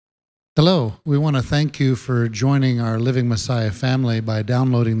Hello, we want to thank you for joining our Living Messiah family by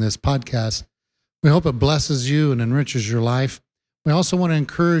downloading this podcast. We hope it blesses you and enriches your life. We also want to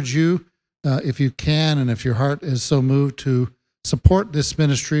encourage you, if you can and if your heart is so moved, to support this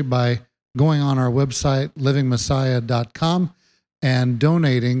ministry by going on our website, livingmessiah.com, and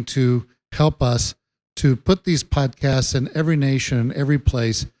donating to help us to put these podcasts in every nation, every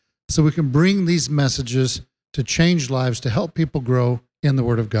place, so we can bring these messages to change lives, to help people grow in the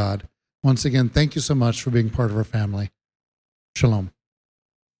Word of God. Once again, thank you so much for being part of our family. Shalom.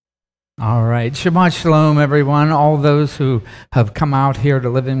 All right. Shabbat Shalom, everyone. All those who have come out here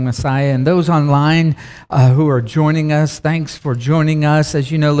to Living Messiah and those online who are joining us, thanks for joining us.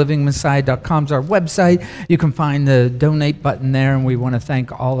 As you know, livingmessiah.com is our website. You can find the donate button there, and we want to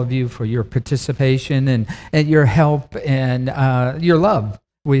thank all of you for your participation and your help and your love.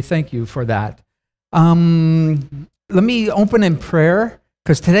 We thank you for that. Let me open in prayer,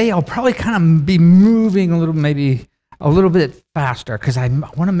 because today I'll probably kind of be moving maybe a little bit faster, because I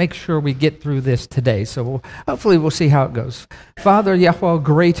want to make sure we get through this today. So hopefully we'll see how it goes. Father, Yahweh,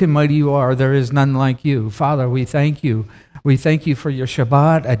 great and mighty you are. There is none like you. Father, we thank you. We thank you for your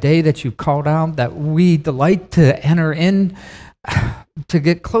Shabbat, a day that you called out, that we delight to enter in, to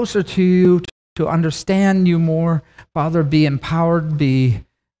get closer to you, to understand you more. Father, be empowered,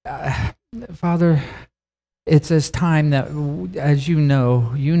 Father, it's this time that, as you know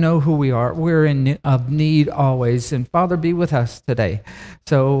who we are. We're in of need always. And Father, be with us today.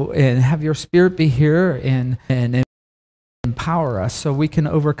 So, and have your Spirit be here and empower us so we can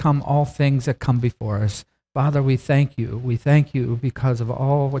overcome all things that come before us. Father, we thank you. We thank you because of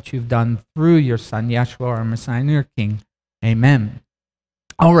all what you've done through your Son, Yeshua, our Messiah and your King. Amen.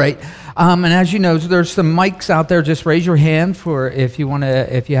 All right, and as you know, there's some mics out there. Just raise your hand for if you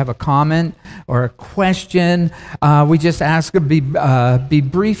have a comment or a question. We just ask be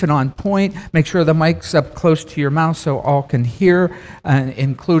brief and on point. Make sure the mic's up close to your mouth so all can hear,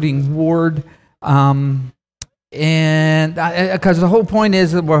 including Ward. And because the whole point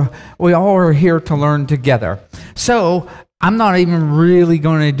is that we all are here to learn together. So I'm not even really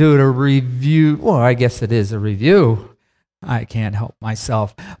going to do a review. Well, I guess it is a review. I can't help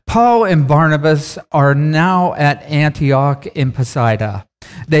myself. Paul and Barnabas are now at Antioch in Pisidia.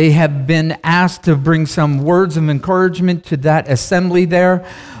 They have been asked to bring some words of encouragement to that assembly there.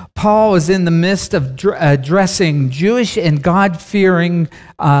 Paul is in the midst of addressing Jewish and God-fearing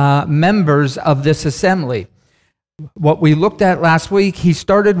members of this assembly. What we looked at last week, he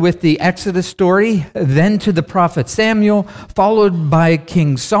started with the Exodus story, then to the prophet Samuel, followed by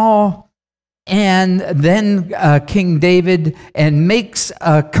King Saul, and then King David, and makes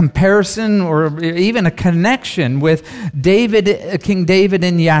a comparison or even a connection with King David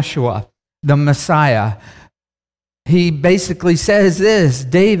and Yeshua, the Messiah. He basically says this: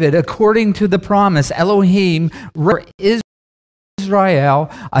 David, according to the promise, Elohim,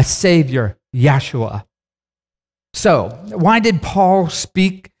 Israel, a Savior, Yeshua. So, why did Paul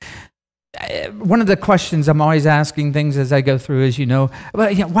speak? One of the questions I'm always asking things as I go through is,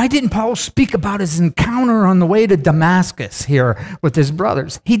 why didn't Paul speak about his encounter on the way to Damascus here with his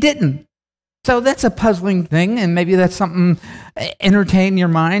brothers? He didn't. So that's a puzzling thing, and maybe that's something entertain your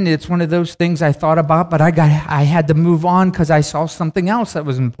mind. It's one of those things I thought about, but I had to move on because I saw something else that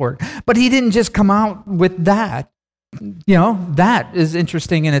was important. But he didn't just come out with that. That is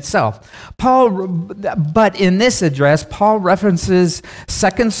interesting in itself. But in this address, Paul references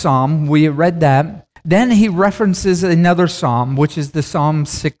 2nd Psalm. We read that. Then he references another psalm, which is the Psalm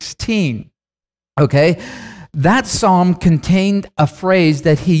 16. Okay? That psalm contained a phrase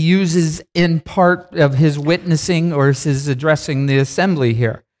that he uses in part of his witnessing or his addressing the assembly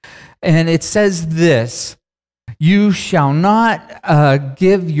here. And it says this: "You shall not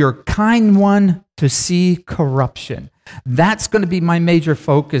give your kind one to see corruption." That's going to be my major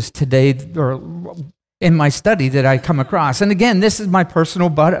focus today, or in my study that I come across. And again, this is my personal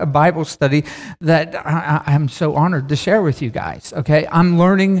Bible study that I'm so honored to share with you guys, okay? I'm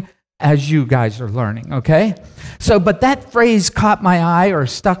learning as you guys are learning, okay? So, but that phrase caught my eye or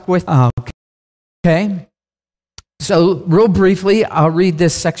stuck with, okay? So, real briefly, I'll read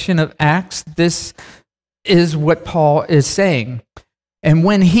this section of Acts. This is what Paul is saying. "And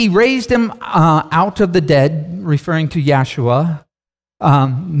when he raised him out of the dead," referring to Yeshua,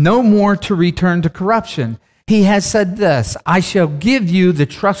 "no more to return to corruption, he has said this: I shall give you the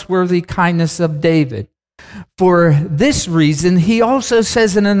trustworthy kindness of David. For this reason, he also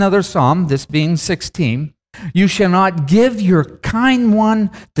says in another psalm," this being 16, "You shall not give your kind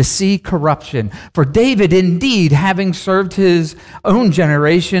one to see corruption. For David, indeed, having served his own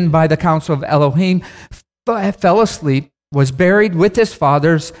generation by the counsel of Elohim, fell asleep, was buried with his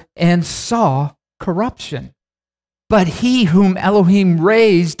fathers, and saw corruption. But he whom Elohim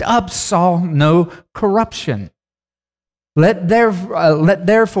raised up saw no corruption. Let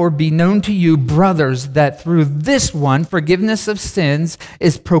therefore be known to you, brothers, that through this one forgiveness of sins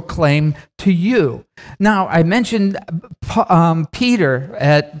is proclaimed to you. Now, I mentioned Peter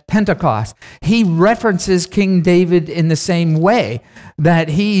at Pentecost. He references King David in the same way, that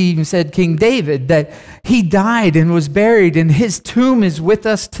he even said, King David, that he died and was buried, and his tomb is with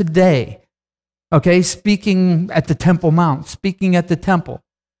us today. Okay, speaking at the Temple Mount, speaking at the temple.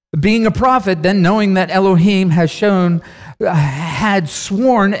 Being a prophet, then knowing that Elohim had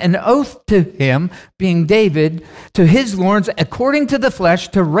sworn an oath to him, being David, to his lords, according to the flesh,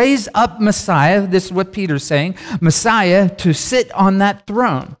 to raise up Messiah, this is what Peter's saying, Messiah, to sit on that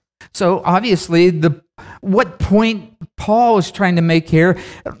throne. So obviously, what point Paul is trying to make here,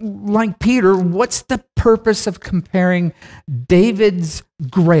 like Peter, what's the purpose of comparing David's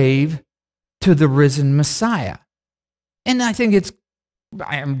grave to the risen Messiah? And I think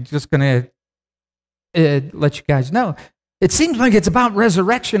I'm just going to let you guys know. It seems like it's about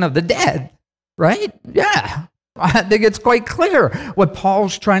resurrection of the dead, right? Yeah. I think it's quite clear what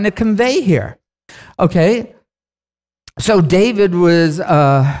Paul's trying to convey here. Okay. So David was,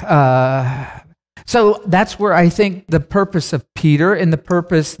 so that's where I think the purpose of Peter and the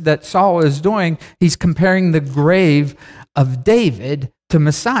purpose that Saul is doing, he's comparing the grave of David to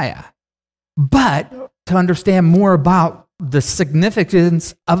Messiah. But to understand more about the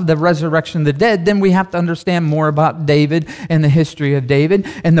significance of the resurrection of the dead, then we have to understand more about David and the history of David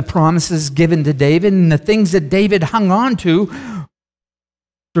and the promises given to David and the things that David hung on to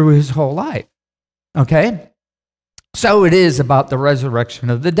through his whole life. Okay? So it is about the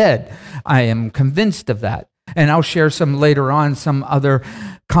resurrection of the dead. I am convinced of that. And I'll share some later on, some other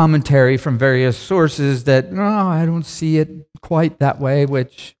commentary from various sources that, I don't see it quite that way,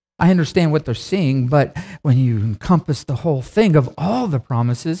 which I understand what they're seeing, but when you encompass the whole thing of all the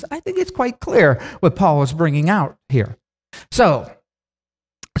promises, I think it's quite clear what Paul is bringing out here. So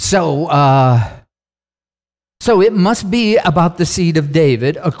it must be about the seed of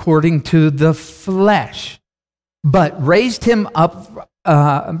David according to the flesh, but raised up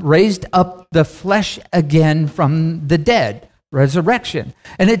the flesh again from the dead, resurrection.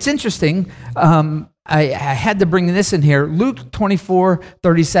 And it's interesting. I had to bring this in here. Luke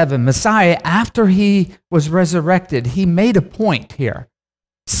 24:37. Messiah, after he was resurrected, he made a point here.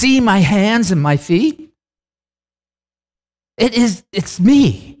 See my hands and my feet? It's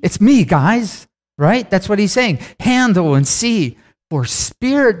me. It's me, guys. Right? That's what he's saying. Handle and see. For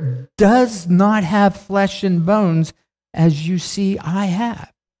spirit does not have flesh and bones as you see I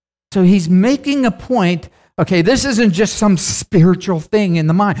have. So he's making a point. Okay, this isn't just some spiritual thing in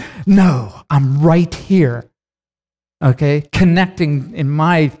the mind. No, I'm right here. Okay, connecting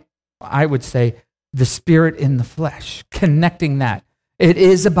I would say, the spirit in the flesh, connecting that. It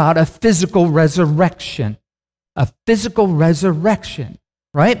is about a physical resurrection. A physical resurrection,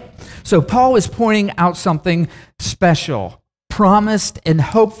 right? So Paul is pointing out something special, promised and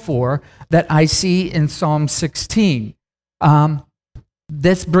hoped for, that I see in Psalm 16.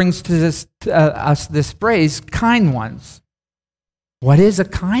 This brings to us this phrase, kind ones. What is a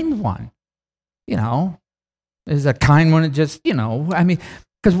kind one? Is a kind one just,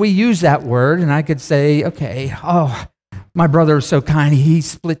 because we use that word, and I could say, okay, my brother is so kind, he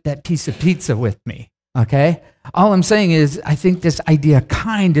split that piece of pizza with me, okay? All I'm saying is, I think this idea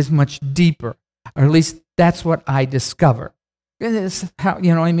kind is much deeper, or at least that's what I discover. It's how,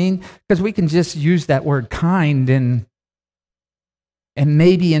 you know what I mean? Because we can just use that word kind and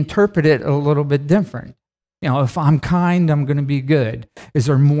maybe interpret it a little bit different. If I'm kind, I'm going to be good. Is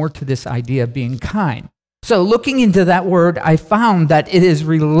there more to this idea of being kind? So looking into that word, I found that it is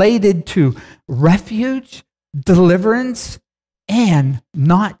related to refuge, deliverance, and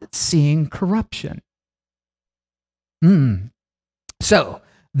not seeing corruption. So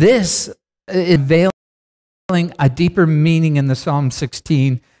this is veiling a deeper meaning in the Psalm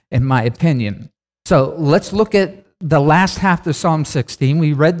 16, in my opinion. So let's look at the last half of Psalm 16.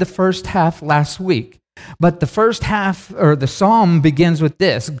 We read the first half last week. But the first half, or the psalm, begins with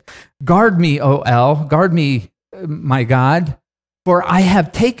this. Guard me, O El, guard me, my God, for I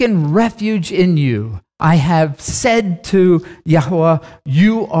have taken refuge in you. I have said to Yahweh,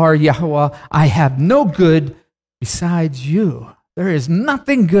 you are Yahweh. I have no good besides you. There is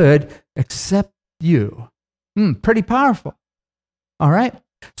nothing good except you. Pretty powerful. All right.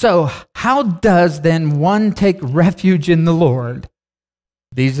 So how does then one take refuge in the Lord?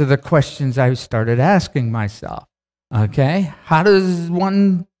 These are the questions I started asking myself. Okay? How does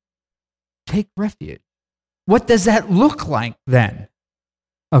one take refuge? what does that look like then?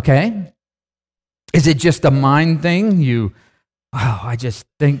 Okay? Is it just a mind thing? I just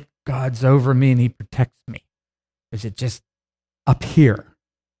think God's over me and he protects me. Is it just up here?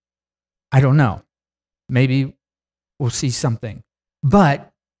 I don't know. Maybe we'll see something.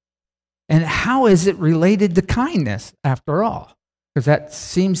 And how is it related to kindness after all? Because that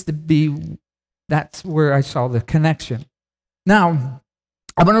seems to be, that's where I saw the connection. Now,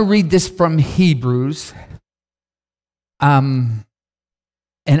 I'm going to read this from Hebrews. And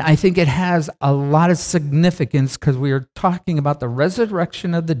I think it has a lot of significance because we are talking about the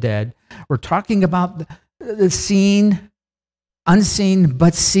resurrection of the dead. We're talking about the seen, unseen,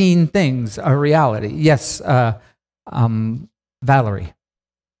 but seen things, a reality. Yes, Valerie.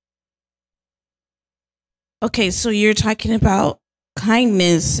 Okay, so you're talking about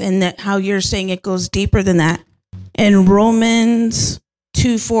kindness and that how you're saying it goes deeper than that. In Romans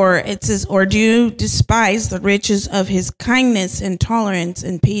 2:4, it says, or do you despise the riches of his kindness and tolerance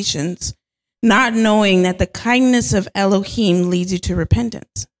and patience, not knowing that the kindness of Elohim leads you to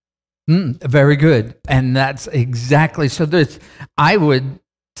repentance? Very good. And that's exactly, so I would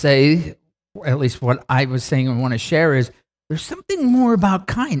say, at least what I was saying and want to share is, there's something more about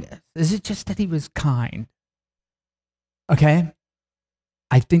kindness. Is it just that he was kind? Okay?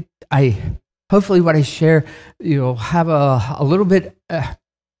 I think hopefully what I share, you'll have a little bit,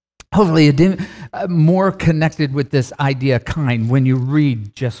 hopefully more connected with this idea of kind when you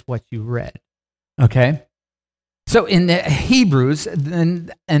read just what you read. Okay? So in the Hebrews,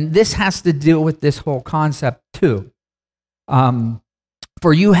 and this has to deal with this whole concept too.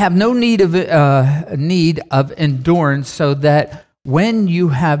 For you have no need of endurance, so that when you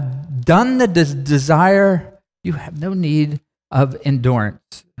have done the desire, you have no need of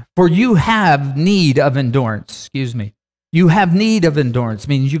endurance. For you have need of endurance, excuse me. You have need of endurance,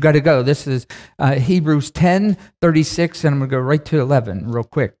 means you got to go. This is Hebrews 10:36, and I'm going to go right to 11 real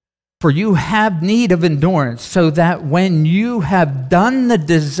quick. For you have need of endurance, so that when you have done the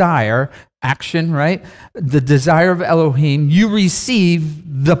desire, action, right? The desire of Elohim, you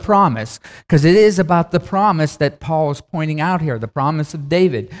receive the promise. Because it is about the promise that Paul is pointing out here, the promise of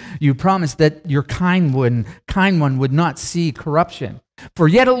David. You promised that your kind one would not see corruption. For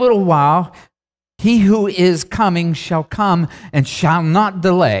yet a little while, he who is coming shall come and shall not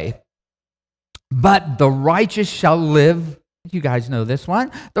delay. But the righteous shall live. You guys know this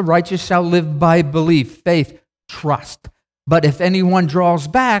one. The righteous shall live by belief, faith, trust. But if anyone draws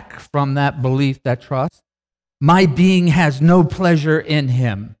back from that belief, that trust, my being has no pleasure in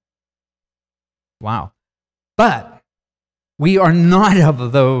him. Wow. But we are not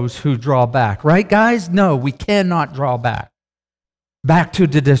of those who draw back, right, guys? No, we cannot draw back to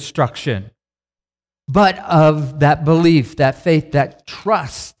the destruction, but of that belief, that faith, that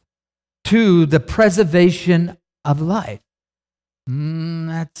trust to the preservation of life.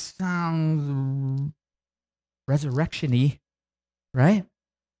 That sounds resurrection-y, right?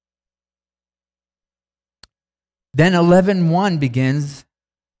 Then 11:1 begins,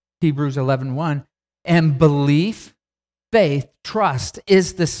 Hebrews 11:1, and belief, faith, trust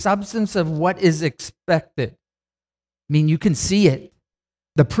is the substance of what is expected. I mean, you can see it.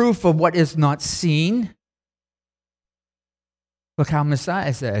 The proof of what is not seen. Look how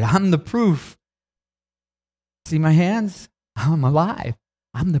Messiah said, I'm the proof. See my hands? I'm alive.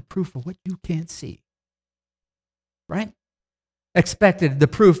 I'm the proof of what you can't see. Right? Expected, the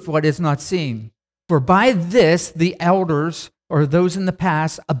proof of what is not seen. For by this the elders, or those in the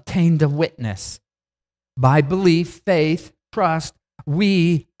past, obtained a witness. By belief, faith, trust,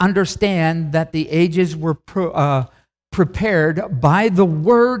 we understand that the ages were prepared by the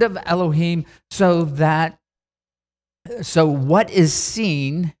word of Elohim, so what is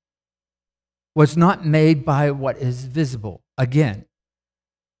seen was not made by what is visible. Again,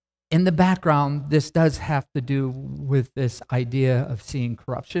 in the background, this does have to do with this idea of seeing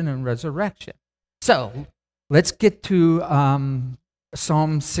corruption and resurrection. So let's get to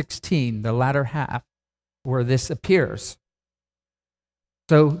Psalm 16, the latter half, where this appears.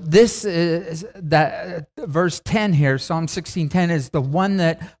 So this is that verse 10 here, Psalm 16:10, is the one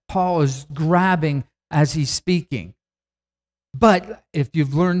that Paul is grabbing as he's speaking. But if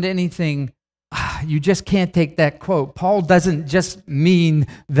you've learned anything, you just can't take that quote. Paul doesn't just mean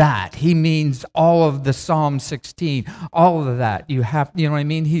that. He means all of the Psalm 16, all of that. You know what I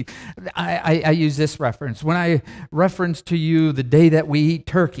mean? I use this reference. When I reference to you the day that we eat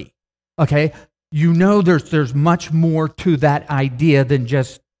turkey, okay, you know there's much more to that idea than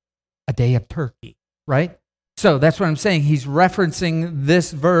just a day of turkey, right? So that's what I'm saying. He's referencing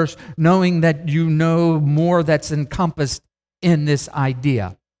this verse, knowing that you know more that's encompassed in this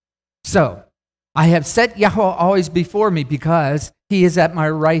idea. So I have set Yahweh always before me because he is at my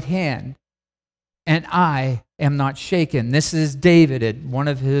right hand, and I am not shaken. This is David at one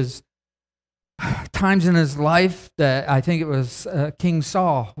of his times in his life that I think it was King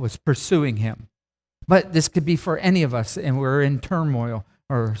Saul was pursuing him. But this could be for any of us, and we're in turmoil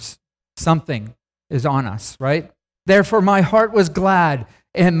or something is on us, right? Therefore, my heart was glad,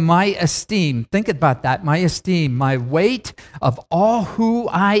 and my esteem, think about that, my esteem, my weight of all who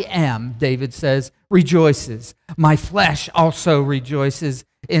I am, David says, rejoices. My flesh also rejoices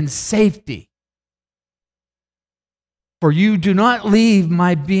in safety. For you do not leave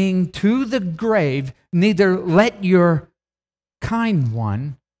my being to the grave, neither let your kind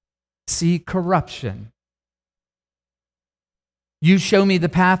one see corruption. You show me the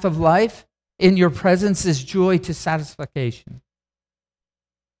path of life. In your presence is joy to satisfaction.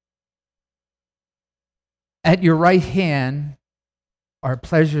 At your right hand are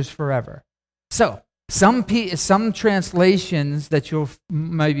pleasures forever. So, some translations that you'll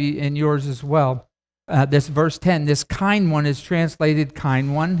maybe in yours as well, this verse 10, this kind one is translated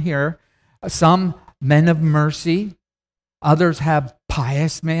kind one here. Some men of mercy. Others have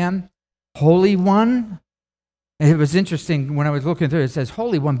pious man, holy one. And it was interesting when I was looking through it, it says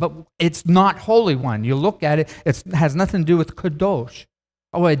holy one, but it's not holy one. You look at it, it has nothing to do with kadosh.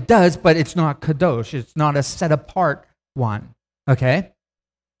 Oh, it does, but it's not kadosh. It's not a set apart one, okay?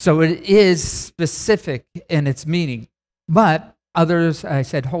 So it is specific in its meaning. But others, I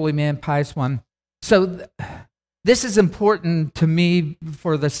said holy man, pious one. So this is important to me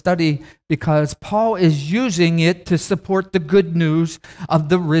for the study because Paul is using it to support the good news of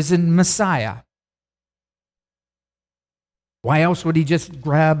the risen Messiah. Why else would he just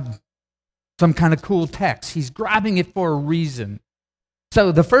grab some kind of cool text? He's grabbing it for a reason.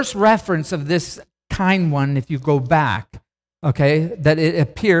 So the first reference of this kind one, if you go back, okay, that it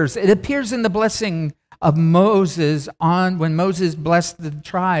appears in the blessing of Moses on when Moses blessed the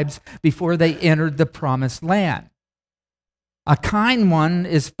tribes before they entered the promised land. A kind one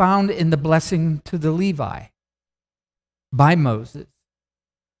is found in the blessing to the Levi by Moses.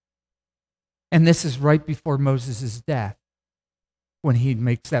 And this is right before Moses' death, when he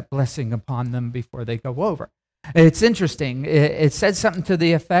makes that blessing upon them before they go over. It's interesting. It said something to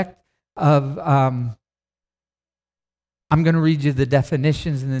the effect of, I'm going to read you the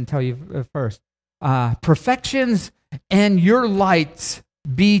definitions and then tell you first. Perfections and your lights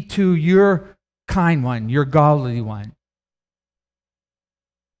be to your kind one, your godly one.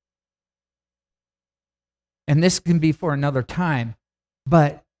 And this can be for another time.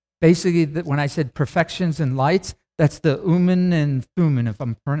 But basically, when I said perfections and lights, that's the Urim and Thummim, if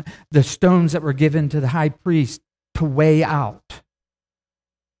I'm the stones that were given to the high priest to weigh out.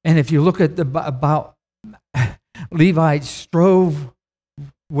 And if you look at about Levi strove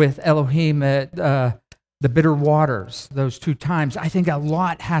with Elohim at the bitter waters, those two times, I think a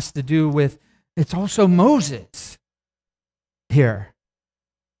lot has to do with, it's also Moses here.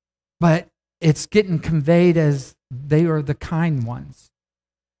 But it's getting conveyed as they are the kind ones.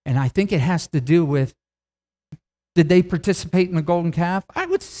 And I think it has to do with, did they participate in the golden calf? I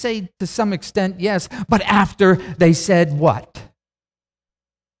would say to some extent, yes. But after they said what?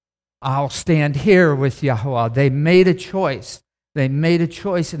 I'll stand here with Yahweh. They made a choice. They made a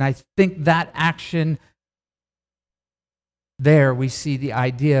choice. And I think that action there, we see the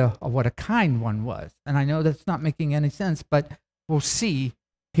idea of what a kind one was. And I know that's not making any sense, but we'll see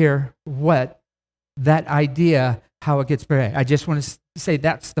here what that idea, how it gets buried. I just want to say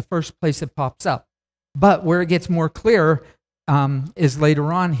that's the first place it pops up. But where it gets more clear is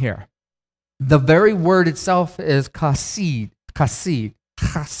later on here. The very word itself is chassid,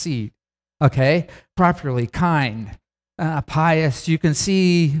 okay? Properly, kind, pious. You can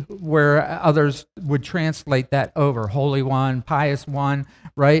see where others would translate that over. Holy one, pious one,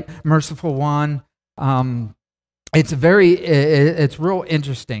 right? Merciful one. It's real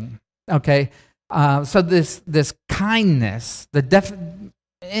interesting, okay? So this kindness,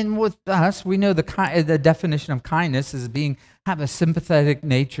 and with us, we know the definition of kindness is have a sympathetic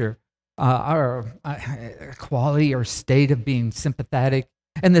nature, or a quality or state of being sympathetic,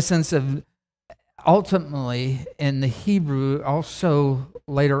 in the sense of ultimately in the Hebrew, also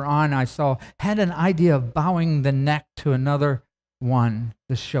later on I saw, had an idea of bowing the neck to another one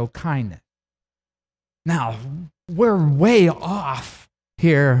to show kindness. Now, we're way off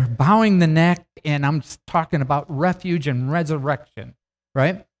here, bowing the neck, and I'm talking about refuge and resurrection.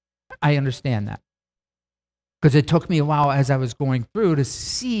 Right? I understand that. Because it took me a while as I was going through to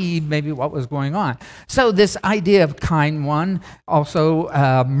see maybe what was going on. So this idea of kind one, also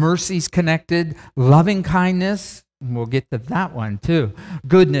mercy's connected, loving kindness, we'll get to that one too.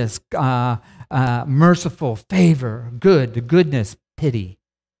 Goodness, merciful, favor, good, goodness, pity,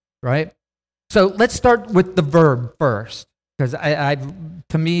 right? So let's start with the verb first, because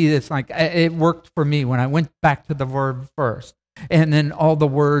to me, it's like it worked for me when I went back to the verb first. And then all the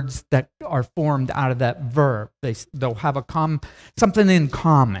words that are formed out of that verb, they'll have something in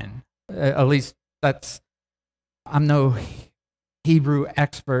common. At least I'm no Hebrew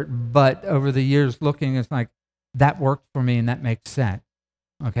expert, but over the years looking, it's like that worked for me and that makes sense.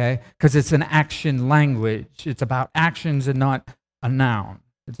 Okay? Because it's an action language. It's about actions and not a noun.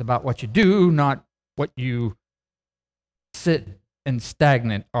 It's about what you do, not what you sit and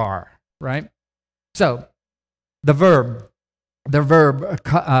stagnant are, right? So, the verb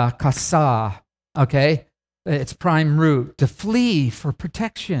kasa, okay? Its prime root, to flee for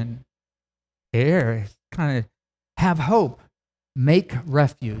protection. Here, kind of have hope, make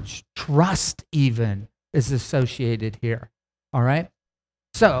refuge, trust even is associated here, all right?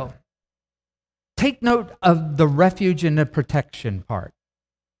 So, take note of the refuge and the protection part.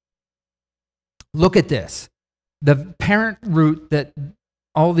 Look at this. The parent root that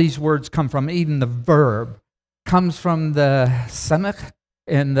all these words come from, even the verb, comes from the semech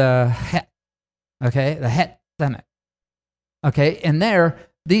and the het. Okay, the het, semech. Okay, and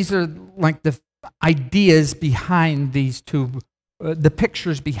these are like the ideas behind these two, the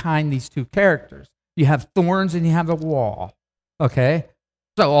pictures behind these two characters. You have thorns and you have a wall. Okay,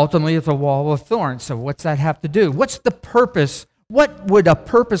 so ultimately it's a wall of thorns. So what's that have to do? What's the purpose? What would a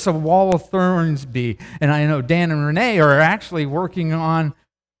purpose of wall of thorns be? And I know Dan and Renee are actually working on,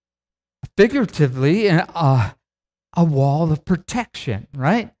 figuratively, a wall of protection,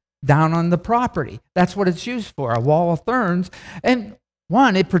 right? Down on the property. That's what it's used for, a wall of thorns. And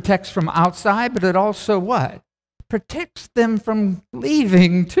one, it protects from outside, but it also what? Protects them from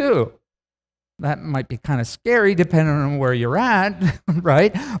leaving too. That might be kind of scary depending on where you're at,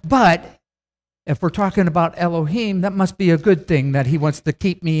 right? But if we're talking about Elohim, that must be a good thing that he wants to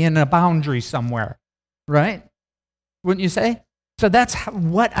keep me in a boundary somewhere, right? Wouldn't you say? So that's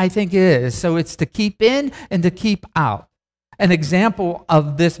what I think it is. So it's to keep in and to keep out. An example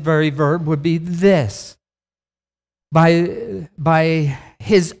of this very verb would be this. By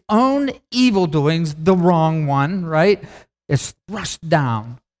his own evil doings, the wrong one, right, is thrust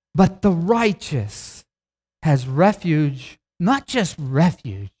down. But the righteous has refuge, not just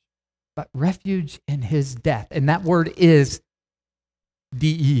refuge, but refuge in his death. And that word is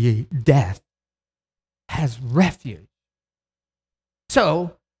D-E-E, death, has refuge.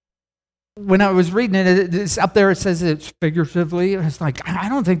 So, when I was reading it's up there, it says it's figuratively. It's like, I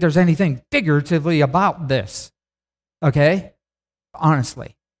don't think there's anything figuratively about this. Okay?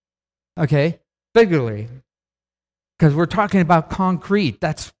 Honestly. Okay? Figuratively. Because we're talking about concrete.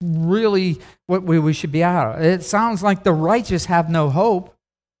 That's really what we should be out of. It sounds like the righteous have no hope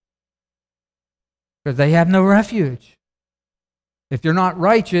because they have no refuge. If you're not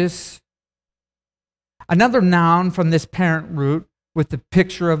righteous, another noun from this parent root with the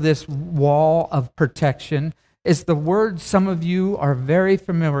picture of this wall of protection is the word some of you are very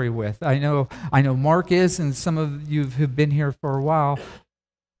familiar with. I know Mark is, and some of you who've been here for a while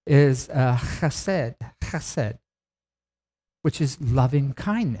is chesed, which is loving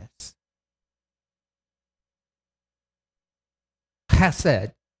kindness.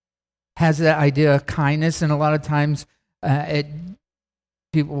 Chesed has that idea of kindness, and a lot of times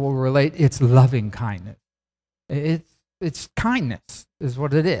people will relate it's loving kindness. It's kindness is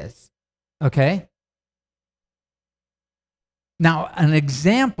what it is, okay? Now, an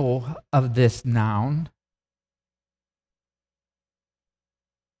example of this noun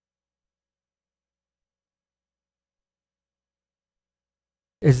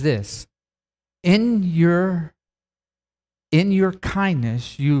is this. In your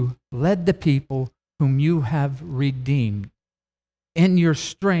kindness, you led the people whom you have redeemed. In your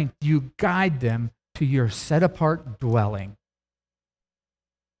strength, you guide them to your set-apart dwelling.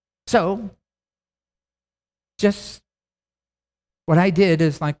 So, just what I did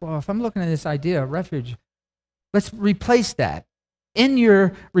is like, well, if I'm looking at this idea of refuge, let's replace that.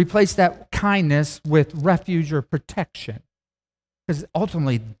 Replace that kindness with refuge or protection. Because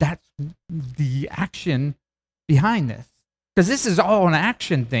ultimately, that's the action behind this. Because this is all an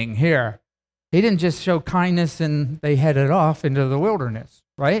action thing here. He didn't just show kindness and they headed off into the wilderness,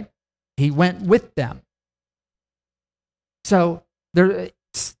 right? He went with them. So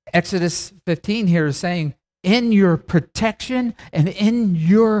Exodus 15 here is saying, in your protection and in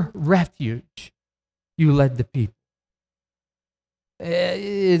your refuge, you led the people.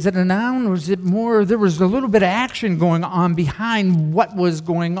 Is it a noun or is it more? There was a little bit of action going on behind what was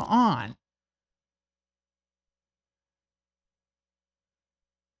going on.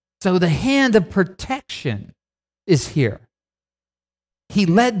 So the hand of protection is here. He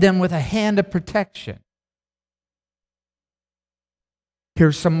led them with a hand of protection.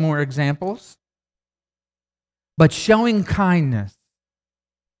 Here's some more examples. But showing kindness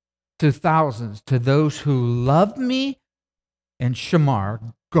to thousands, to those who love me and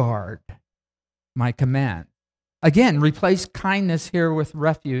shamar, guard my command. Again, replace kindness here with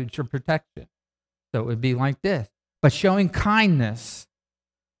refuge or protection. So it would be like this. But showing kindness,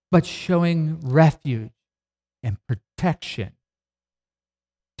 but showing refuge and protection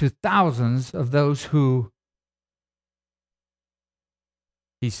to thousands of those who,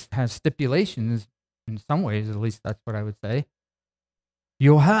 he has stipulations in some ways, at least that's what I would say.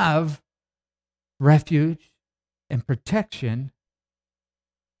 You'll have refuge and protection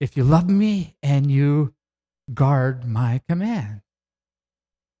if you love me and you guard my command.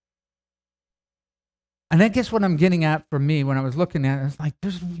 And I guess what I'm getting at for me when I was looking at it, it's like,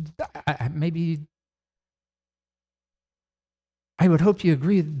 there's maybe, I would hope you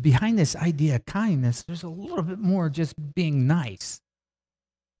agree, behind this idea of kindness, there's a little bit more just being nice,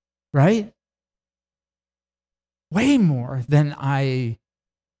 right? Way more than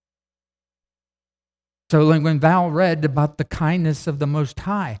So when Val read about the kindness of the Most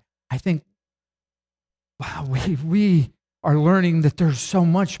High, I think, wow, we are learning that there's so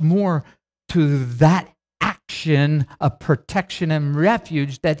much more to that action of protection and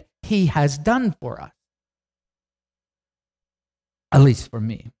refuge that he has done for us. At least for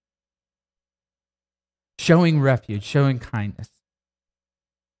me. Showing refuge, showing kindness.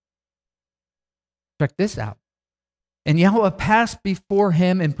 Check this out. And Yahweh passed before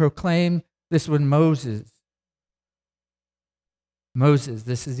him and proclaimed, this was Moses. Moses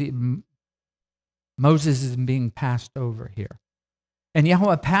is being passed over here. And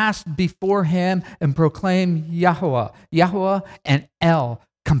Yahweh passed before him and proclaimed Yahweh and El,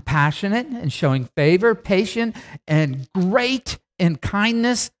 compassionate and showing favor, patient and great in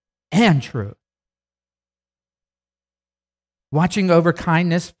kindness and truth. Watching over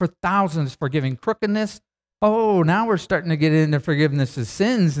kindness for thousands, forgiving crookedness. Oh, now we're starting to get into forgiveness of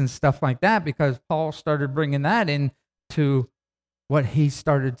sins and stuff like that because Paul started bringing that into what he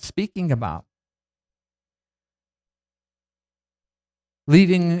started speaking about.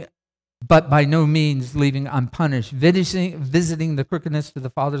 Leaving, but by no means leaving unpunished, visiting the crookedness to the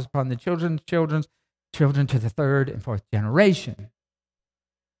fathers upon the children's children to the third and fourth generation.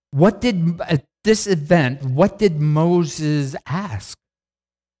 At this event, what did Moses ask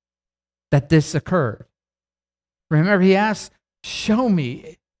that this occurred? Remember, he asked, show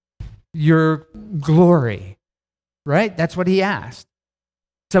me your glory, right? That's what he asked.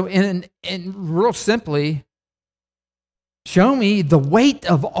 So in real simply, show me the weight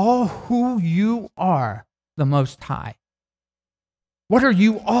of all who you are, the Most High. What are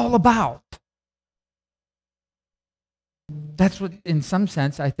you all about? That's what, in some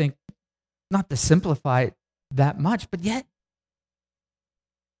sense, I think, not to simplify it that much, but yet,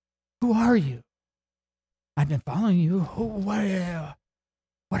 who are you? I've been following you. What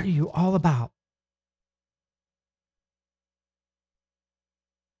are you all about?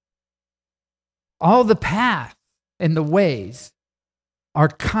 All the paths and the ways are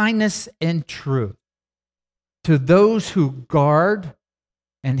kindness and truth to those who guard,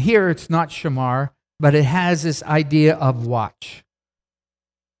 and here it's not shamar, but it has this idea of watch.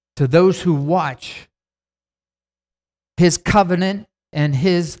 To those who watch his covenant and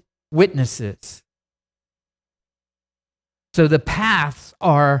his witnesses. So the paths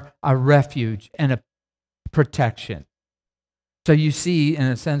are a refuge and a protection. So you see, in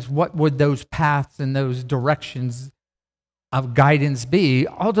a sense, what would those paths and those directions of guidance be?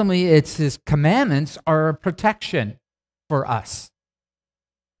 Ultimately, it's his commandments are a protection for us.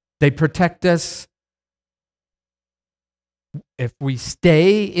 They protect us if we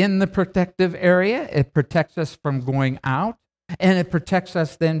stay in the protective area. It protects us from going out, and it protects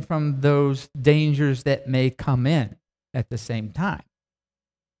us then from those dangers that may come in at the same time.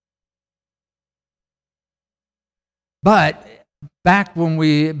 But back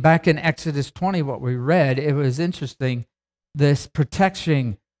in Exodus 20, what we read, it was interesting. This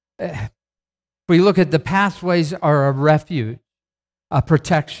protection, if we look at the pathways are a refuge, a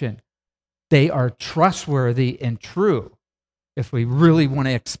protection. They are trustworthy and true, if we really want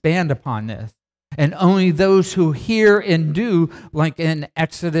to expand upon this. And only those who hear and do, like in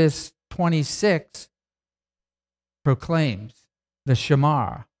Exodus 26, proclaims the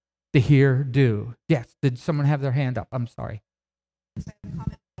Shamar, to hear, do. Yes, did someone have their hand up? I'm sorry.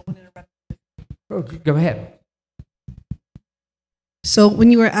 Oh, go ahead. So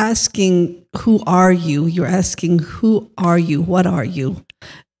when you were asking, who are you? You're asking, who are you? What are you?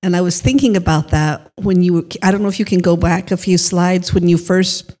 And I was thinking about that when I don't know if you can go back a few slides when you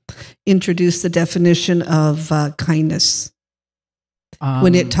first introduced the definition of kindness.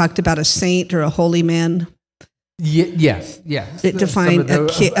 When it talked about a saint or a holy man. Yes. It defined,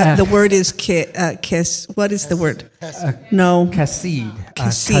 the word is kiss. What is the word? No. Kassid.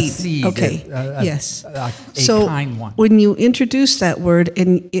 Kassid. Okay. Yes. A so kind one. When you introduced that word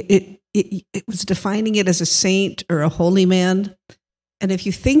and it was defining it as a saint or a holy man, and if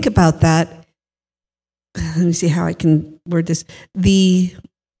you think about that, let me see how I can word this. The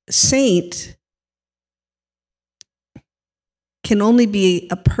saint can only be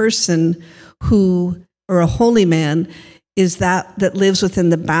a person who, or a holy man, is that lives within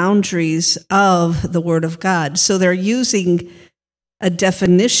the boundaries of the Word of God. So they're using a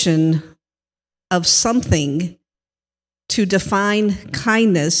definition of something to define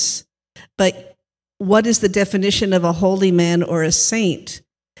kindness, but what is the definition of a holy man or a saint?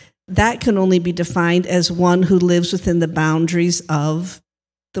 That can only be defined as one who lives within the boundaries of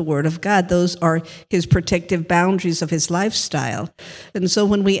the Word of God. Those are his protective boundaries of his lifestyle. And so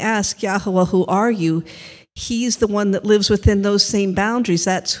when we ask Yahweh, who are you? He's the one that lives within those same boundaries.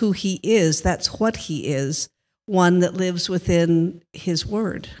 That's who he is. That's what he is. One that lives within his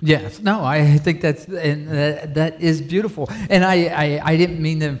word. Yes, no, I think that is beautiful, and I didn't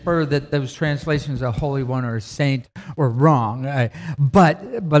mean to infer that those translations, a holy one or a saint, were wrong.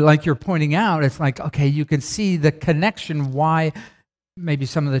 But like you're pointing out, it's like, okay, you can see the connection why maybe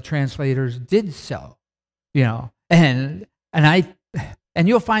some of the translators did so, and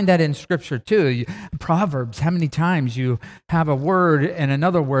you'll find that in Scripture too. Proverbs, how many times you have a word and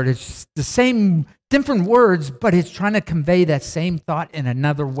another word, it's the same, different words, but it's trying to convey that same thought in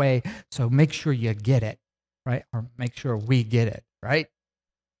another way. So make sure you get it, right? Or make sure we get it, right?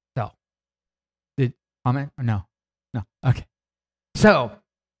 So, did comment or no? No, okay. So,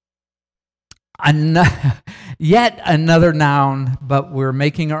 yet another noun, but we're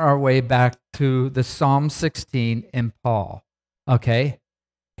making our way back to the Psalm 16 in Paul, okay?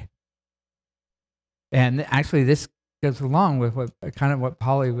 And actually, this goes along with what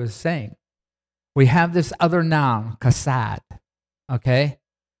Polly was saying. We have this other noun, kasad, okay?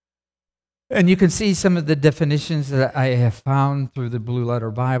 And you can see some of the definitions that I have found through the Blue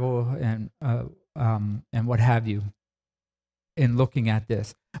Letter Bible and what have you in looking at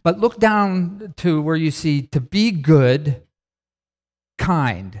this. But look down to where you see to be good,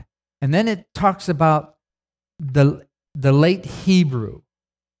 kind. And then it talks about the late Hebrew,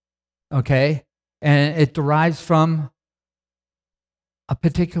 okay? And it derives from a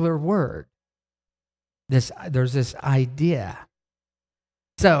particular word. There's this idea.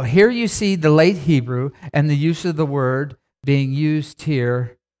 So here you see the late Hebrew and the use of the word being used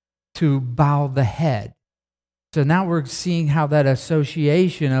here to bow the head. So now we're seeing how that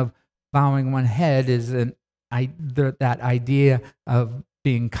association of bowing one head is that idea of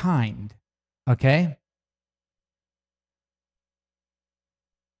being kind. Okay?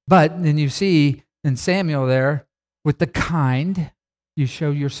 But then you see in Samuel there, with the kind, you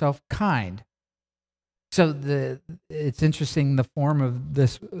show yourself kind. So it's interesting the form of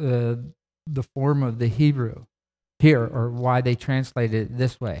this, the form of the Hebrew here, or why they translated it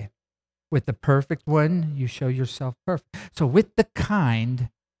this way. With the perfect one, you show yourself perfect. So with the kind,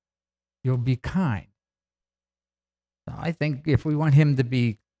 you'll be kind. So I think if we want him to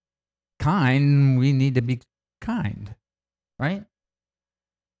be kind, we need to be kind, right?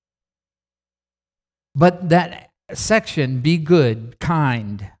 But that section, be good,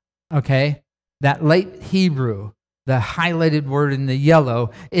 kind, okay? That late Hebrew, the highlighted word in the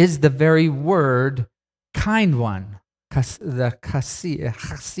yellow, is the very word kind one, the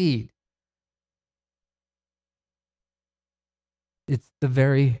chassid. It's the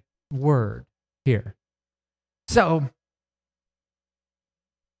very word here. So,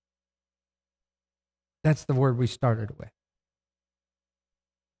 that's the word we started with.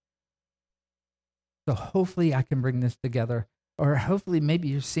 So hopefully I can bring this together, or hopefully maybe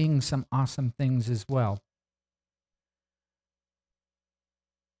you're seeing some awesome things as well.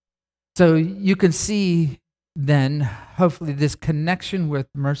 So you can see then, hopefully, this connection with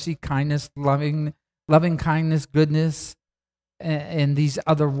mercy, kindness, loving kindness, goodness, and these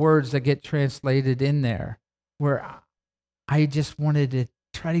other words that get translated in there, where I just wanted to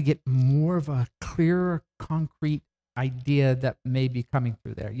try to get more of a clearer, concrete idea that may be coming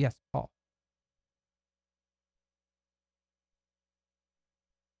through there. Yes, Paul.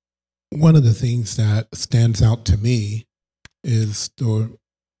 One of the things that stands out to me is the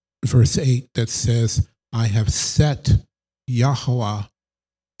verse 8 that says, I have set Yahweh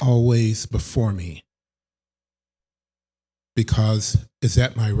always before me. because it's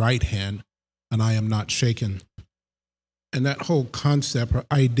at my right hand and I am not shaken. And that whole concept or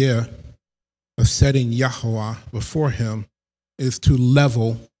idea of setting Yahweh before him is to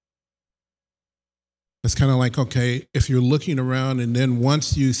level. It's kind of like, okay, if you're looking around and then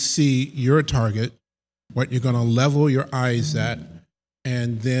once you see your target, what you're going to level your eyes at,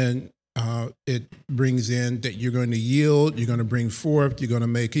 and then it brings in that you're going to yield, you're going to bring forth, you're going to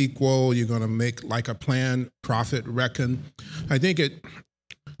make equal, you're going to make like a plan, profit, reckon. I think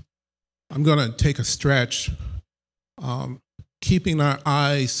I'm going to take a stretch, keeping our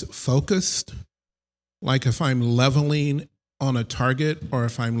eyes focused, like if I'm leveling on a target or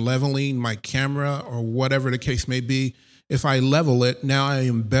if I'm leveling my camera or whatever the case may be, if I level it, now I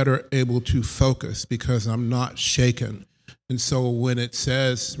am better able to focus because I'm not shaken. And so when it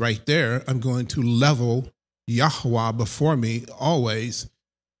says right there, I'm going to level Yahweh before me always,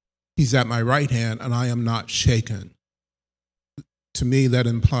 he's at my right hand and I am not shaken. To me, that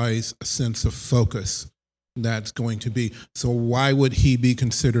implies a sense of focus that's going to be. So why would he be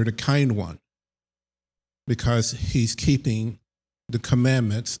considered a kind one? Because he's keeping the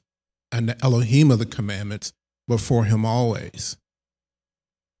commandments and the Elohim of the commandments before him always.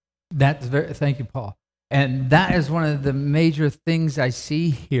 Thank you, Paul. And that is one of the major things I see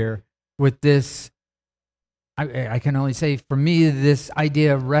here with this. I can only say, for me, this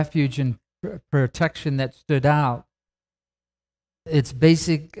idea of refuge and protection that stood out. Its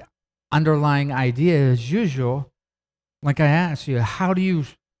basic underlying idea, as usual, like I asked you, how do you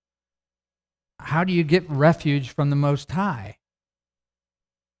get refuge from the Most High?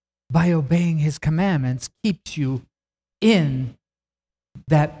 By obeying his commandments keeps you in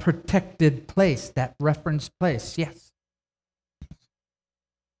that protected place, that referenced place. Yes.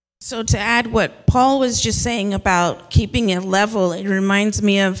 So to add what Paul was just saying about keeping it level, it reminds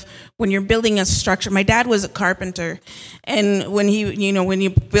me of when you're building a structure. My dad was a carpenter, and when you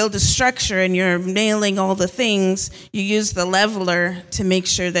build a structure and you're nailing all the things, you use the leveler to make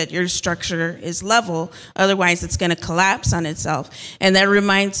sure that your structure is level. Otherwise, it's going to collapse on itself. And that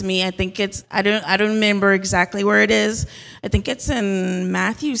reminds me, I think I don't remember exactly where it is. I think it's in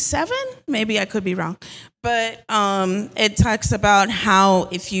Matthew 7. Maybe I could be wrong. But it talks about how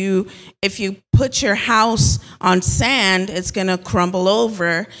if you put your house on sand, it's going to crumble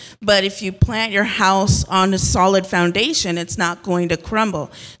over. But if you plant your house on a solid foundation, it's not going to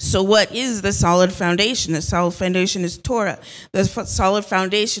crumble. So what is the solid foundation? The solid foundation is Torah. The solid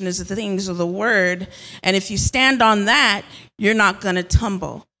foundation is the things of the Word. And if you stand on that, you're not going to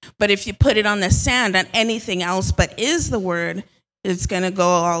tumble. But if you put it on the sand and anything else but is the Word, it's going to go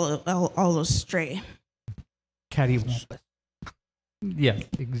all astray. Cattywampus. Yeah,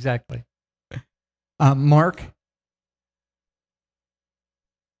 exactly. Mark?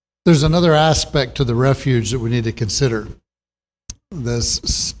 There's another aspect to the refuge that we need to consider.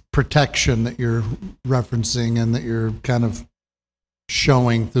 This protection that you're referencing and that you're kind of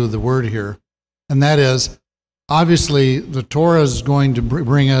showing through the word here. And that is, obviously, the Torah is going to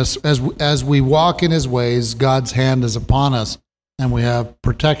bring us, as we walk in his ways, God's hand is upon us, and we have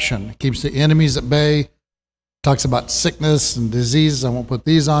protection. It keeps the enemies at bay. Talks about sickness and disease. I won't put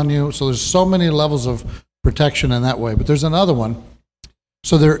these on you. So there's so many levels of protection in that way. But there's another one.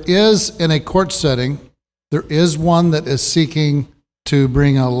 So there is, in a court setting, there is one that is seeking to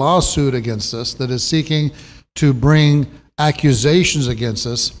bring a lawsuit against us, that is seeking to bring accusations against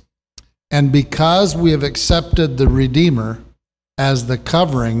us. And because we have accepted the Redeemer as the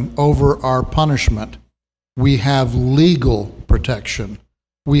covering over our punishment, we have legal protection.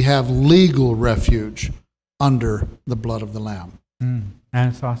 We have legal refuge under the blood of the Lamb.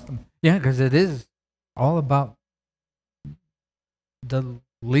 That's awesome. Yeah, because it is all about the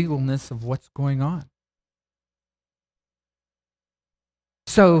legalness of what's going on.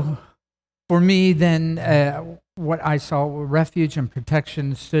 So for me, then, what I saw, refuge and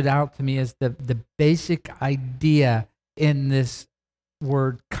protection stood out to me as the basic idea in this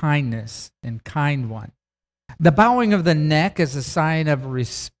word kindness and kind one. The bowing of the neck is a sign of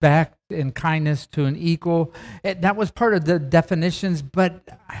respect and kindness to an equal. That was part of the definitions, but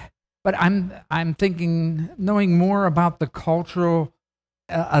I'm thinking knowing more about the cultural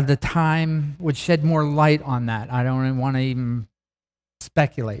of the time would shed more light on that. I don't want to even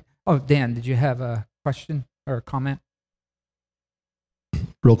speculate. Oh, Dan, did you have a question or a comment?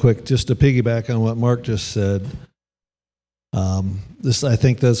 Real quick, just to piggyback on what Mark just said. I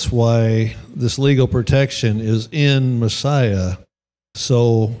think that's why this legal protection is in Messiah.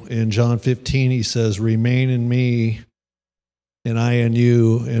 So in John 15, he says, "Remain in me, and I in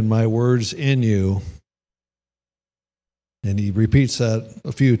you, and my words in you." And he repeats that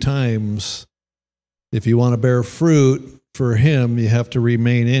a few times. If you want to bear fruit, for him, you have to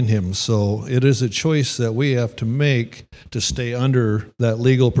remain in him. So it is a choice that we have to make to stay under that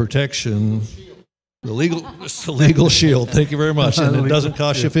legal protection. It's the legal shield. Thank you very much. And it doesn't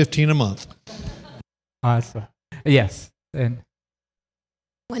cost you $15 a month. Awesome. Yes. And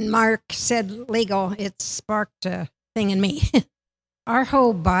When Mark said legal, it sparked a thing in me. Our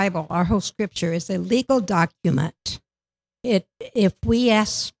whole Bible, our whole scripture is a legal document. If we're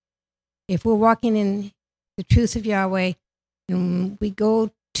walking in the truth of Yahweh and we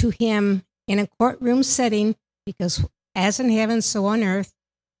go to him in a courtroom setting, because as in heaven, so on earth,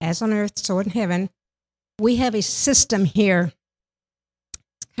 as on earth, so in heaven, we have a system here.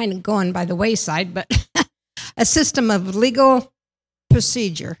 It's kind of going by the wayside, but a system of legal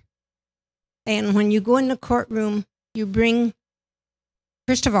procedure. And when you go in the courtroom, you bring,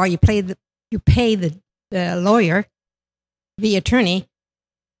 first of all, you pay the lawyer, the attorney,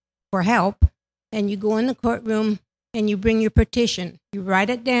 for help, and you go in the courtroom and you bring your petition. You write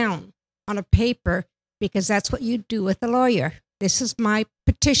it down on a paper, because that's what you do with a lawyer. This is my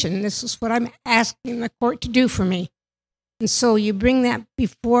petition. This is what I'm asking the court to do for me. And so you bring that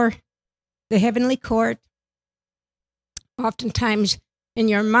before the heavenly court. Oftentimes in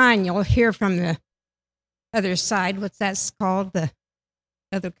your mind, you'll hear from the other side, what's that called, the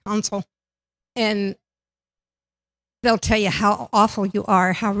other counsel, and they'll tell you how awful you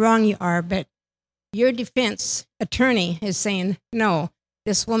are, how wrong you are, but your defense attorney is saying, no,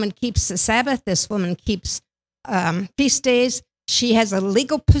 this woman keeps the Sabbath, this woman keeps feast days. She has a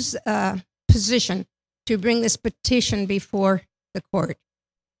legal position to bring this petition before the court.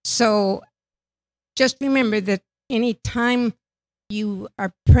 So just remember that any time you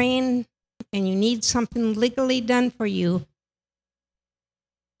are praying and you need something legally done for you,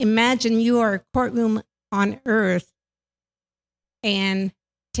 imagine you are a courtroom on earth, and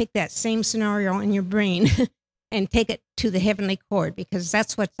take that same scenario in your brain and take it to the heavenly court, because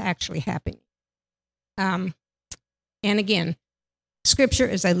that's what's actually happening. And again, Scripture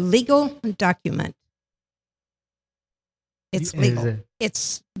is a legal document. It's legal.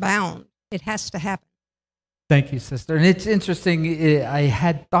 It's bound. It has to happen. thank you, sister. And it's interesting. I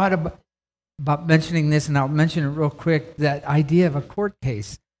had thought about mentioning this, and I'll mention it real quick, that idea of a court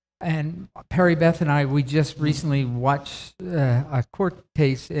case. And Perry Beth and I, we just recently watched a court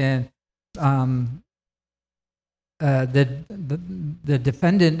case, and the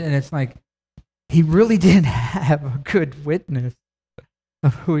defendant, and it's like, he really didn't have a good witness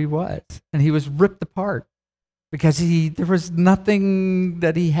of who he was, and he was ripped apart because there was nothing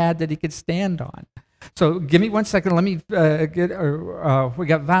that he had that he could stand on. So give me 1 second. Let me we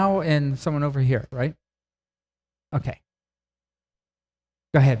got Val and someone over here, right? Okay.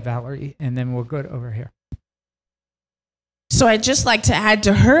 Go ahead, Valerie, and then we'll go over here. So I'd just like to add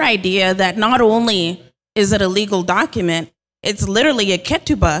to her idea that not only is it a legal document, it's literally a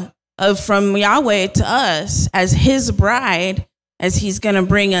ketubah from Yahweh to us as his bride, as he's going to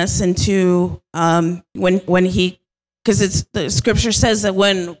bring us into when he, because the scripture says that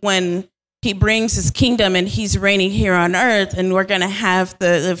when he brings his kingdom and he's reigning here on earth, and we're going to have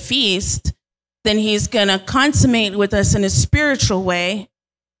the feast, then he's going to consummate with us in a spiritual way.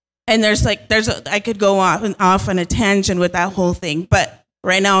 And I could go off on a tangent with that whole thing, but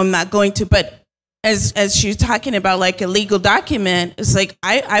right now I'm not going to. But as she's talking about like a legal document, it's like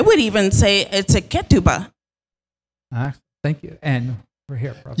I would even say it's a ketubah. Thank you. And we're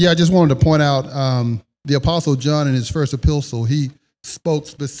here, brother. Yeah, I just wanted to point out the Apostle John in his first epistle, he spoke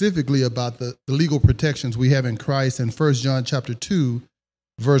specifically about the legal protections we have in Christ. In 1 John chapter 2,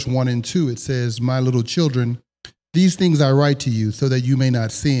 verse 1 and 2, it says, "My little children, these things I write to you so that you may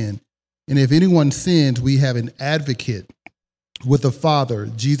not sin. And if anyone sins, we have an advocate with the Father,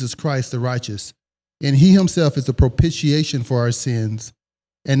 Jesus Christ the righteous. And he himself is the propitiation for our sins,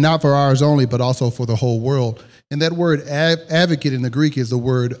 and not for ours only, but also for the whole world." And that word advocate in the Greek is the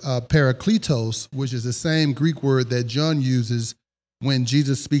word parakletos, which is the same Greek word that John uses when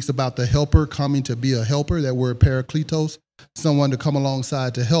Jesus speaks about the helper coming to be a helper. That word parakletos, someone to come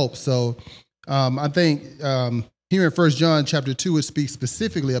alongside to help. So I think here in 1 John chapter 2, it speaks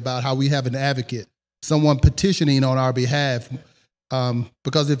specifically about how we have an advocate, someone petitioning on our behalf.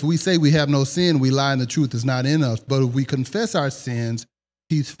 Because if we say we have no sin, we lie and the truth is not in us. But if we confess our sins,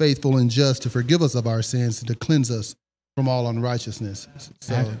 he's faithful and just to forgive us of our sins and to cleanse us from all unrighteousness.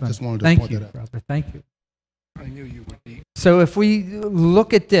 So just wanted to point that out. Brother. Thank you. I knew you would be. So if we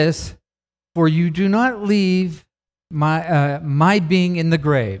look at this, for you do not leave my being in the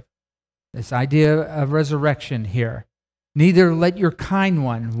grave. This idea of resurrection here. Neither let your kind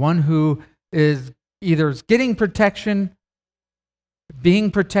one who is either getting protection, being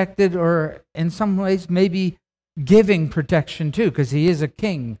protected, or in some ways maybe giving protection too, because he is a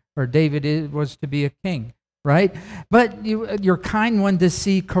king, or was to be a king, right? But you're kind one to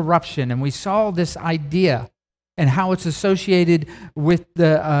see corruption, and we saw this idea and how it's associated with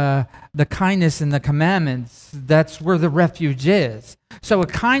the kindness and the commandments. That's where the refuge is. So a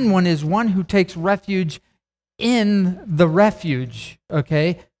kind one is one who takes refuge in the refuge,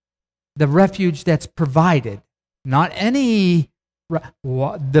 okay? The refuge that's provided, not any,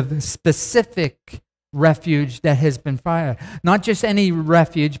 the specific refuge that has been provided. Not just any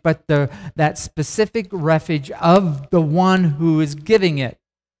refuge, but that specific refuge of the one who is giving it.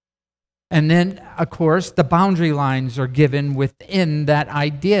 And then, of course, the boundary lines are given within that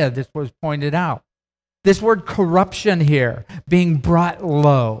idea. This was pointed out. This word corruption here, being brought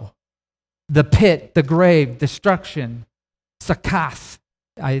low. The pit, the grave, destruction. Sakath,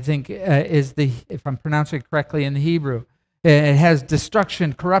 I think, is if I'm pronouncing it correctly in the Hebrew. It has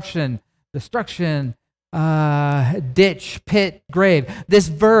destruction, corruption, destruction, ditch, pit, grave. This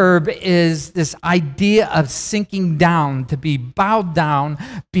verb is this idea of sinking down, to be bowed down,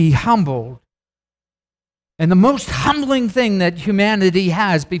 be humbled. And the most humbling thing that humanity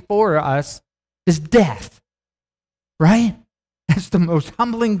has before us is death, right? That's the most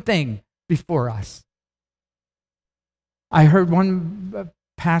humbling thing before us. I heard one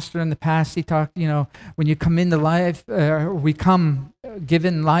pastor in the past, he talked, when you come into life, we come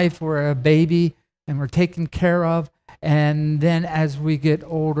given life, we're a baby, and we're taken care of. And then as we get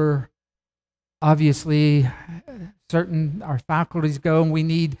older, obviously, our faculties go, and we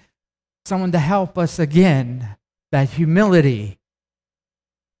need someone to help us again. That humility.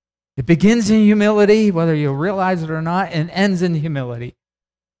 It begins in humility, whether you realize it or not, and ends in humility.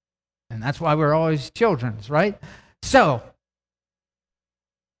 And that's why we're always children, right? So,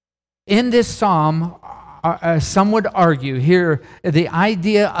 in this psalm, some would argue here the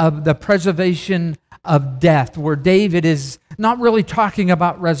idea of the preservation of death, where David is not really talking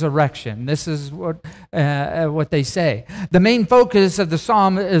about resurrection. This is what they say. The main focus of the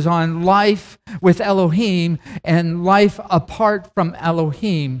psalm is on life with Elohim and life apart from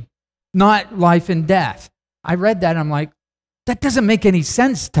Elohim, not life and death. I read that and I'm like, that doesn't make any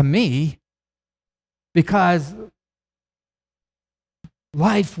sense to me, because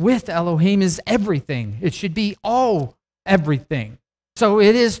life with Elohim is everything. It should be all everything. So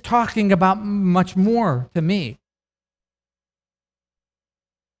it is talking about much more to me.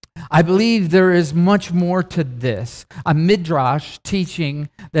 I believe there is much more to this. A midrash teaching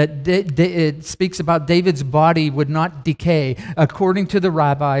that it speaks about David's body would not decay. According to the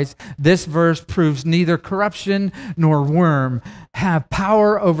rabbis, this verse proves neither corruption nor worm have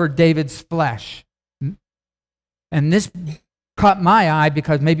power over David's flesh. And this caught my eye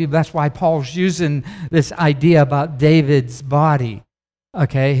because maybe that's why Paul's using this idea about David's body,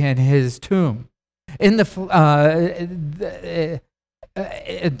 okay, and his tomb. In the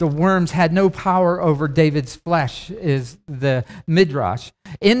worms had no power over David's flesh, is the midrash.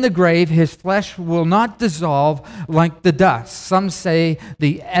 In the grave, his flesh will not dissolve like the dust. Some say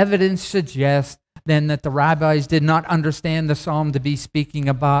the evidence suggests then that the rabbis did not understand the psalm to be speaking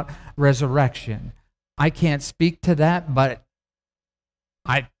about resurrection. I can't speak to that, but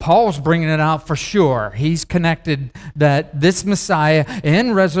Paul's bringing it out for sure. He's connected that this Messiah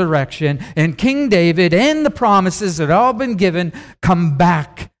and resurrection and King David and the promises that have all been given come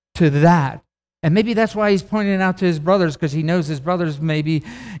back to that. And maybe that's why he's pointing it out to his brothers, because he knows his brothers maybe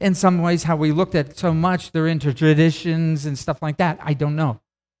in some ways how we looked at so much, they're into traditions and stuff like that. I don't know.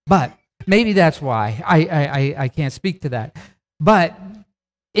 But maybe that's why. I can't speak to that. But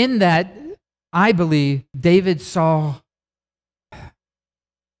in that, I believe David saw.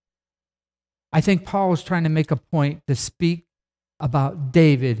 I think Paul was trying to make a point to speak about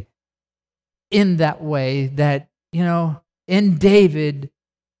David in that way that, in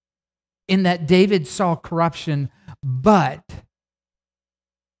that David saw corruption, but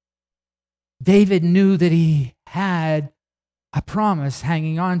David knew that he had a promise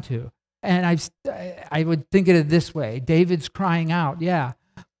hanging on to. And I would think of it this way. David's crying out, yeah,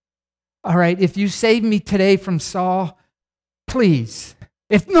 all right, if you save me today from Saul, please.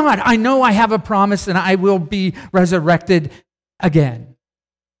 If not, I know I have a promise and I will be resurrected again,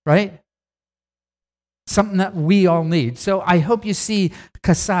 right? Something that we all need. So I hope you see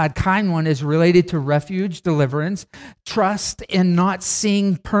Chesed, kind one, is related to refuge, deliverance, trust in not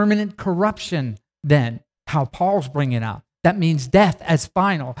seeing permanent corruption then, how Paul's bringing out. That means death as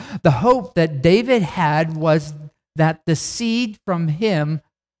final. The hope that David had was that the seed from him,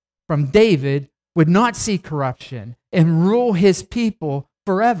 from David, would not see corruption and rule his people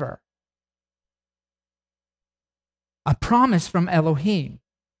forever. A promise from Elohim.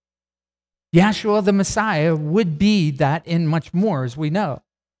 Yahshua the Messiah would be that and much more, as we know.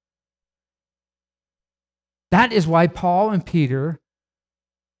 That is why Paul and Peter,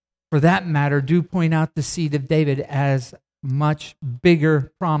 for that matter, do point out the seed of David as much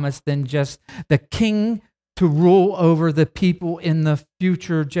bigger promise than just the king to rule over the people in the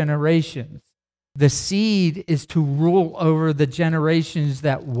future generations. The seed is to rule over the generations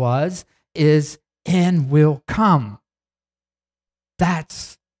that was, is, and will come.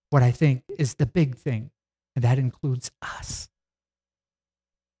 That's what I think is the big thing, and that includes us.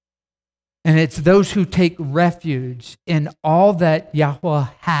 And it's those who take refuge in all that Yahweh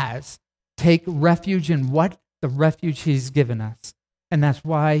has. Take refuge in what? The refuge He's given us. And that's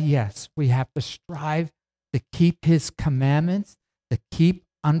why, yes, we have to strive to keep His commandments, to keep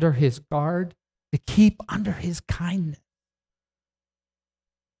under His guard, to keep under His kindness.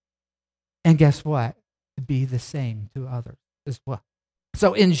 And guess what? To be the same to others as well.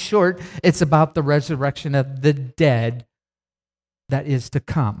 So in short, it's about the resurrection of the dead that is to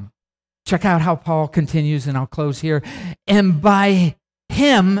come. Check out how Paul continues, and I'll close here. And by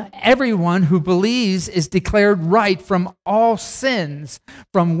Him, everyone who believes is declared right from all sins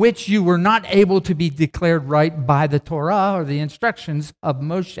from which you were not able to be declared right by the Torah or the instructions of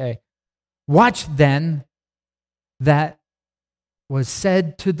Moshe. Watch then that was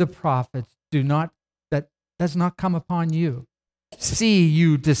said to the prophets, that does not come upon you. See,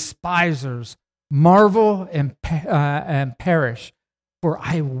 you despisers, marvel and perish. For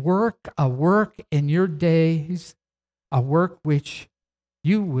I work a work in your days, a work which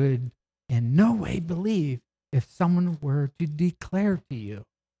you would in no way believe if someone were to declare to you.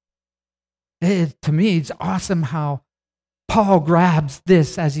 To me, it's awesome how Paul grabs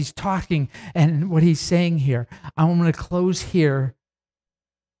this as he's talking and what he's saying here. I'm going to close here,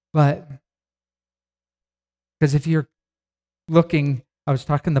 but because if you're looking, I was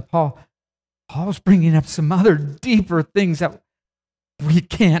talking to Paul, Paul's bringing up some other deeper things that we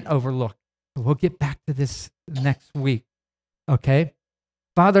can't overlook. We'll get back to this next week, okay?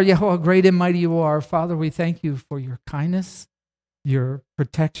 Father, Yahweh, great and mighty you are. Father, we thank you for your kindness, your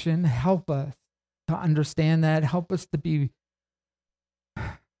protection. Help us to understand that. Help us to be,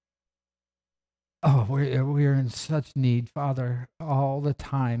 we're in such need, Father, all the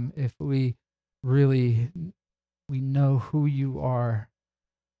time. If we really, we know who you are.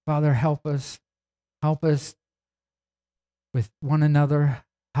 Father, help us with one another.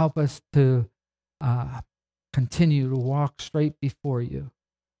 Help us to continue to walk straight before you.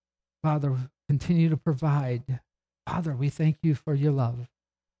 Father, continue to provide. Father, we thank you for your love.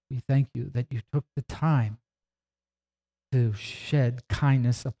 We thank you that you took the time to shed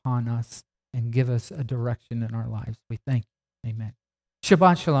kindness upon us and give us a direction in our lives. We thank you. Amen.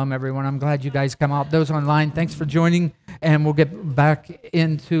 Shabbat shalom, everyone. I'm glad you guys come out. Those online, thanks for joining, and we'll get back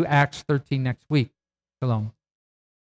into Acts 13 next week. Shalom.